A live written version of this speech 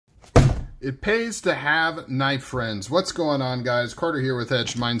It pays to have knife friends. What's going on, guys? Carter here with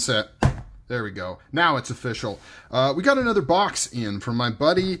Edge Mindset. There we go. Now it's official. We got another box in from my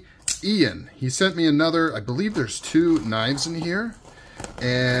buddy Ian. He sent me another, I believe there's 2 knives in here.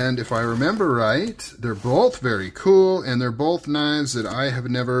 And if I remember right, they're both very cool, and they're both knives that I have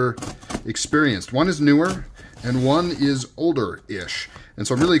never experienced. One is newer, and one is older-ish. And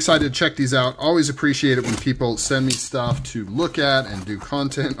so I'm really excited to check these out. Always appreciate it when people send me stuff to look at and do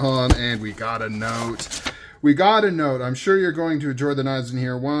content on. And we got a note. We got a note. I'm sure you're going to enjoy the knives in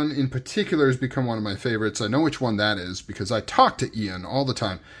here. One in particular has become one of my favorites. I know which one that is because I talk to Ian all the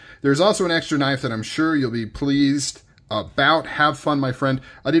time. There's also an extra knife that I'm sure you'll be pleased about. Have fun, my friend.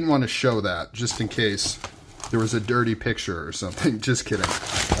 I didn't want to show that just in case there was a dirty picture or something. Just kidding.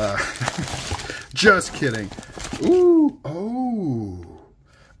 Just kidding. Ooh. Oh.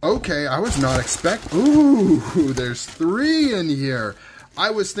 Okay, I was not expecting... Ooh, there's 3 in here.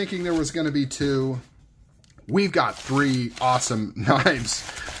 I was thinking there was going to be 2. We've got 3 awesome knives.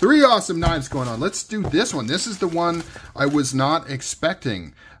 3 awesome knives going on. Let's do this one. This is the one I was not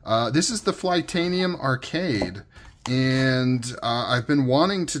expecting. This is the Flytanium Arcade. And I've been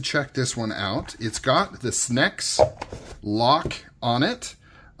wanting to check this one out. It's got the Snex lock on it.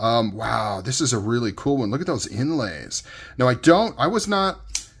 Wow, this is a really cool one. Look at those inlays. Now, I was not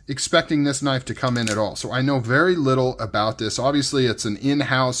expecting this knife to come in at all. So I know very little about this. Obviously, it's an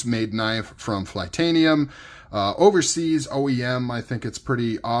in-house made knife from Flytanium. Overseas OEM, I think it's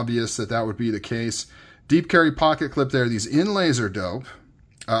pretty obvious that that would be the case. Deep carry pocket clip there. These inlays are dope.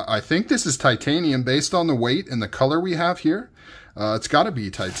 I think this is titanium based on the weight and the color we have here. It's got to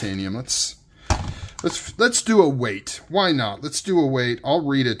be titanium. Let's do a weight. Why not? Let's do a weight. I'll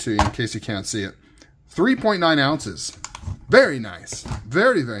read it to you in case you can't see it. 3.9 ounces. Very nice.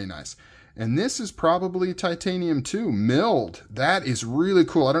 Very, very nice. And this is probably titanium too, milled. That is really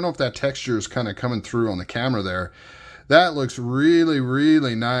cool. I don't know if that texture is kind of coming through on the camera there. That looks really,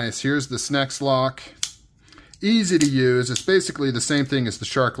 really nice. Here's the Snex lock. Easy to use. It's basically the same thing as the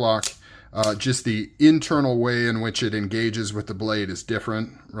shark lock. Just the internal way in which it engages with the blade is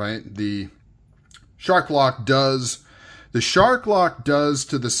different, right? The shark lock does to the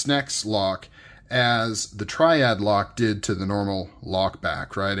Snex lock as the triad lock did to the normal lock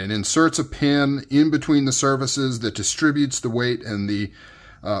back, right? It inserts a pin in between the surfaces that distributes the weight and the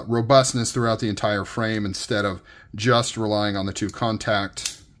robustness throughout the entire frame instead of just relying on the 2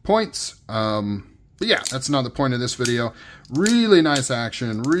 contact points. But yeah, that's not the point of this video. Really nice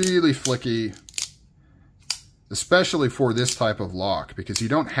action, really flicky, especially for this type of lock because you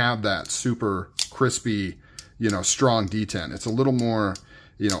don't have that super crispy, strong detent. It's a little more...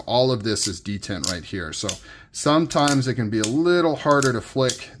 all of this is detent right here. So sometimes it can be a little harder to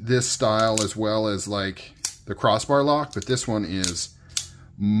flick this style as well as like the crossbar lock, but this one is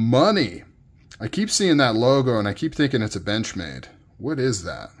money. I keep seeing that logo and I keep thinking it's a Benchmade. What is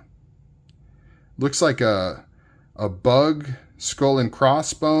that? Looks like a bug skull and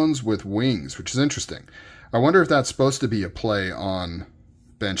crossbones with wings, which is interesting. I wonder if that's supposed to be a play on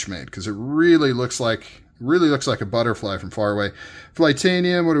Benchmade because it really looks like a butterfly from far away.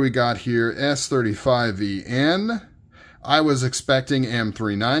 Flytanium, what do we got here? S35VN. I was expecting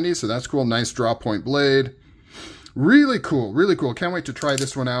M390, so that's cool. Nice drop point blade. Really cool, really cool. Can't wait to try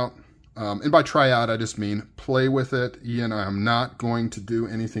this one out. And by try out, I just mean play with it. Ian, I am not going to do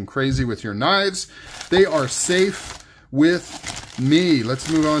anything crazy with your knives. They are safe with me.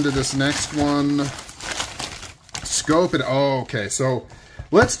 Let's move on to this next one. Scope it. Oh, okay, so...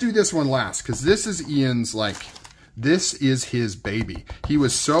 let's do this one last, because this is Ian's, this is his baby. He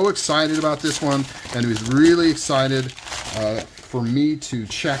was so excited about this one, and he was really excited for me to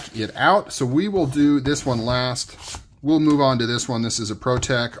check it out. So we will do this one last. We'll move on to this one. This is a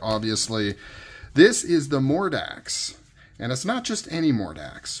ProTech, obviously. This is the Mordax, and it's not just any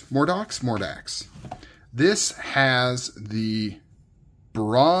Mordax. Mordax. This has the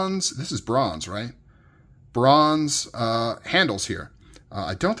bronze, this is bronze, right? Bronze handles here.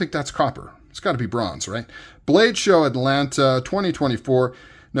 I don't think that's copper. It's got to be bronze, right? Blade Show Atlanta 2024,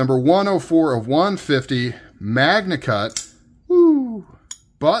 number 104 of 150, Magna Cut. Woo!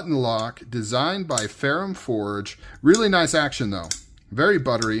 Button lock, designed by Ferrum Forge. Really nice action, though. Very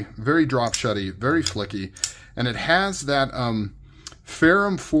buttery, very drop shutty, very flicky. And it has that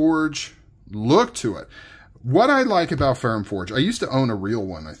Ferrum Forge look to it. What I like about Ferrum Forge, I used to own a real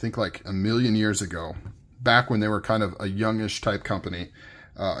one, I think like a million years ago. Back when they were kind of a youngish type company,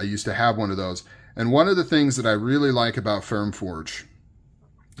 I used to have one of those. And one of the things that I really like about Ferrum Forge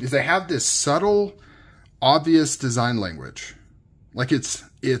is they have this subtle, obvious design language. Like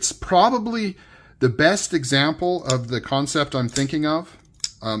it's probably the best example of the concept I'm thinking of.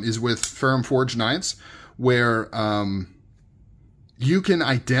 is with ferrum forged knives, where you can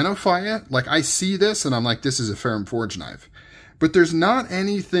identify it. Like I see this and I'm like, this is a ferrum forged knife. But there's not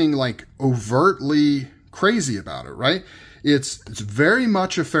anything like overtly crazy about it, right? It's very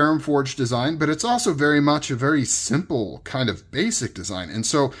much a ferrum forged design, but it's also very much a very simple kind of basic design. And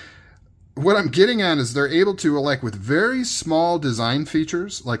so what I'm getting at is they're able to, like with very small design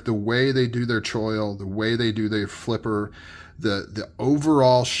features, like the way they do their choil, the way they do their flipper, the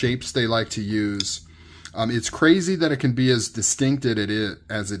overall shapes they like to use. It's crazy that it can be as distinct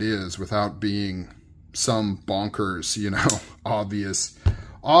as it is without being some bonkers, you know,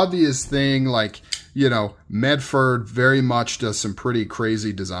 obvious thing. Like, you know, Medford very much does some pretty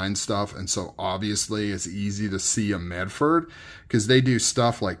crazy design stuff. And so obviously it's easy to see a Medford because they do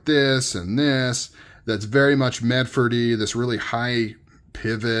stuff like this and this that's very much Medford-y, this really high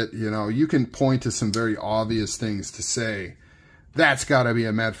pivot. You know, you can point to some very obvious things to say, that's got to be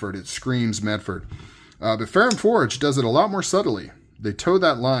a Medford. It screams Medford. But Ferrum Forge does it a lot more subtly. They toe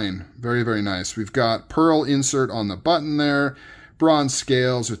that line. Very, very nice. We've got pearl insert on the button there. Bronze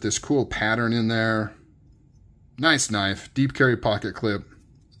scales with this cool pattern in there. Nice knife. Deep carry pocket clip.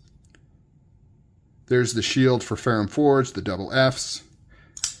 There's the shield for Ferrum Forge, the double Fs.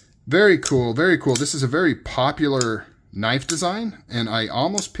 Very cool, very cool. This is a very popular knife design, and I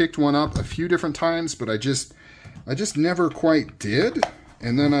almost picked one up a few different times, but I just never quite did.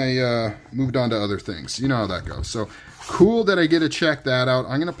 And then I moved on to other things. You know how that goes. So cool that I get to check that out.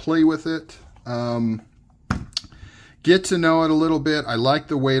 I'm going to play with it. Get to know it a little bit. I like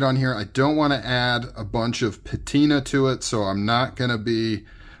the weight on here. I don't want to add a bunch of patina to it, so I'm not going to be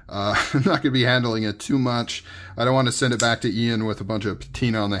handling it too much. I don't want to send it back to Ian with a bunch of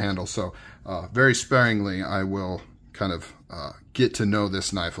patina on the handle. So very sparingly, I will kind of get to know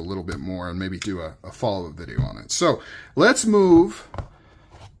this knife a little bit more and maybe do a follow-up video on it. So let's move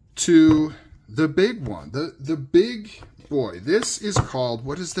to the big one, the big boy. This is called,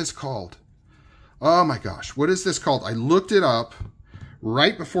 what is this called? Oh my gosh, what is this called? I looked it up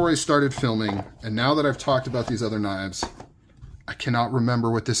right before I started filming, and now that I've talked about these other knives, I cannot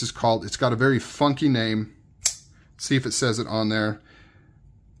remember what this is called. It's got a very funky name. Let's see if it says it on there.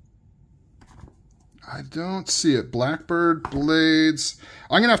 I don't see it. Blackbird Blades.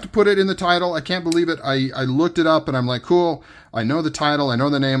 I'm going to have to put it in the title. I can't believe it. I looked it up and I'm like, cool. I know the title. I know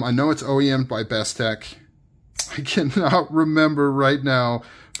the name. I know it's OEM'd by Bestech. I cannot remember right now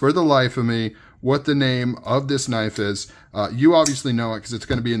for the life of me what the name of this knife is. You obviously know it because it's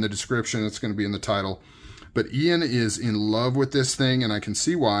going to be in the description. It's going to be in the title. But Ian is in love with this thing, and I can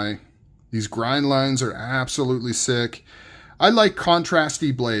see why. These grind lines are absolutely sick. I like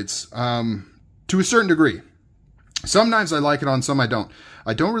contrasty blades to a certain degree. Some knives I like it on, some I don't.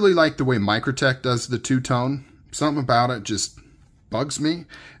 I don't really like the way Microtech does the two-tone. Something about it just bugs me.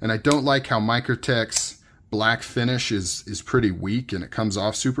 And I don't like how Microtech's black finish is pretty weak and it comes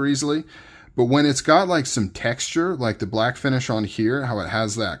off super easily. But when it's got like some texture, like the black finish on here, how it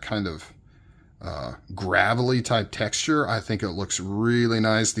has that kind of gravelly type texture, I think it looks really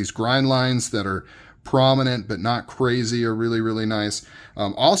nice. These grind lines that are prominent but not crazy are really, really nice.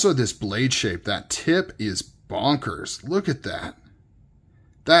 Also this blade shape, that tip is bonkers. Look at that.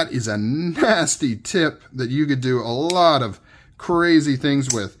 That is a nasty tip that you could do a lot of crazy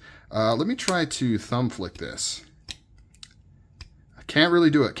things with. Let me try to thumb flick this. I can't really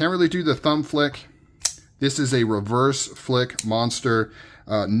do it. Can't really do the thumb flick. This is a reverse flick monster.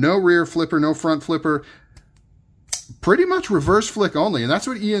 No rear flipper, no front flipper. Pretty much reverse flick only. And that's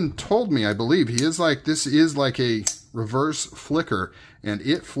what Ian told me, I believe. He is like, this is like a reverse flicker. And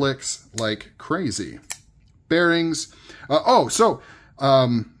it flicks like crazy. Bearings.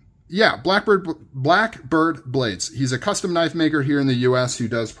 Yeah, Blackbird Blades. He's a custom knife maker here in the US who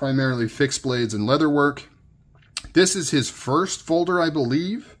does primarily fixed blades and leather work. This is his first folder, I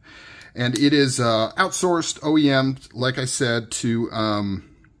believe. And it is outsourced OEM, like I said, to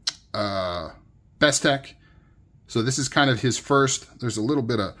Bestech. So this is kind of his first. There's a little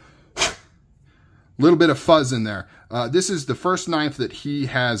bit of fuzz in there. This is the first knife that he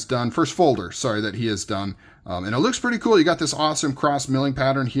has done, first folder, sorry, that he has done. And it looks pretty cool. You got this awesome cross milling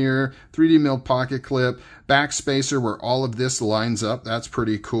pattern here, 3D milled pocket clip, back spacer where all of this lines up. That's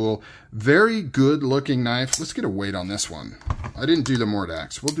pretty cool. Very good looking knife. Let's get a weight on this one. I didn't do the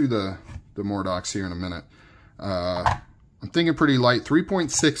Mordax. We'll do the Mordax here in a minute. I'm thinking pretty light,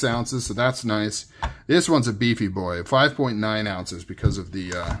 3.6 ounces, so that's nice. This one's a beefy boy, 5.9 ounces because of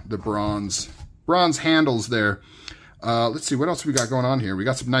the bronze handles there. Let's see, what else we got going on here? We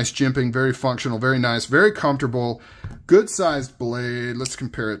got some nice jimping, very functional, very nice, very comfortable, good-sized blade. Let's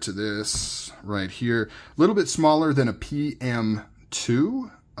compare it to this right here. A little bit smaller than a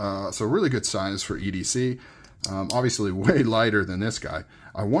PM2. So really good size for EDC. Obviously way lighter than this guy.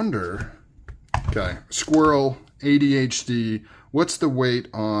 I wonder, okay, squirrel, ADHD, what's the weight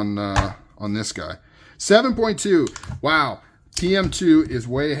on this guy? 7.2. Wow, PM2 is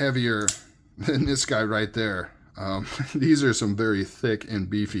way heavier than this guy right there. These are some very thick and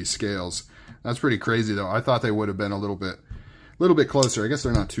beefy scales. That's pretty crazy though. I thought they would have been a little bit closer. I guess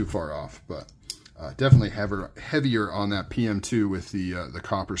they're not too far off, but definitely heavier on that PM2 with the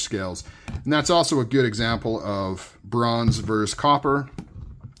copper scales. And that's also a good example of bronze versus copper.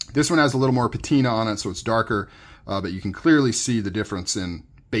 This one has a little more patina on it, so it's darker, but you can clearly see the difference in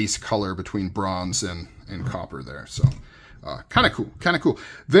base color between bronze and copper there. So kind of cool.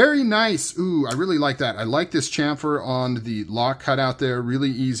 Very nice. Ooh, I really like that. I like this chamfer on the lock cutout there. Really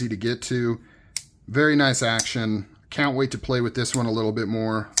easy to get to. Very nice action. Can't wait to play with this one a little bit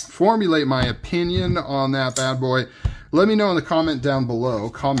more. Formulate my opinion on that bad boy. Let me know in the comments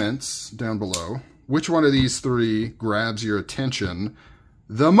down below, which one of these three grabs your attention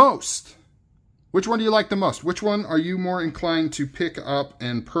the most. Which one do you like the most? Which one are you more inclined to pick up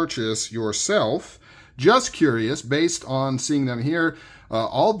and purchase yourself? Just curious, based on seeing them here,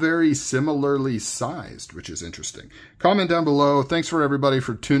 all very similarly sized, which is interesting. Comment down below. Thanks for everybody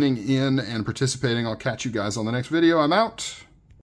for tuning in and participating. I'll catch you guys on the next video. I'm out.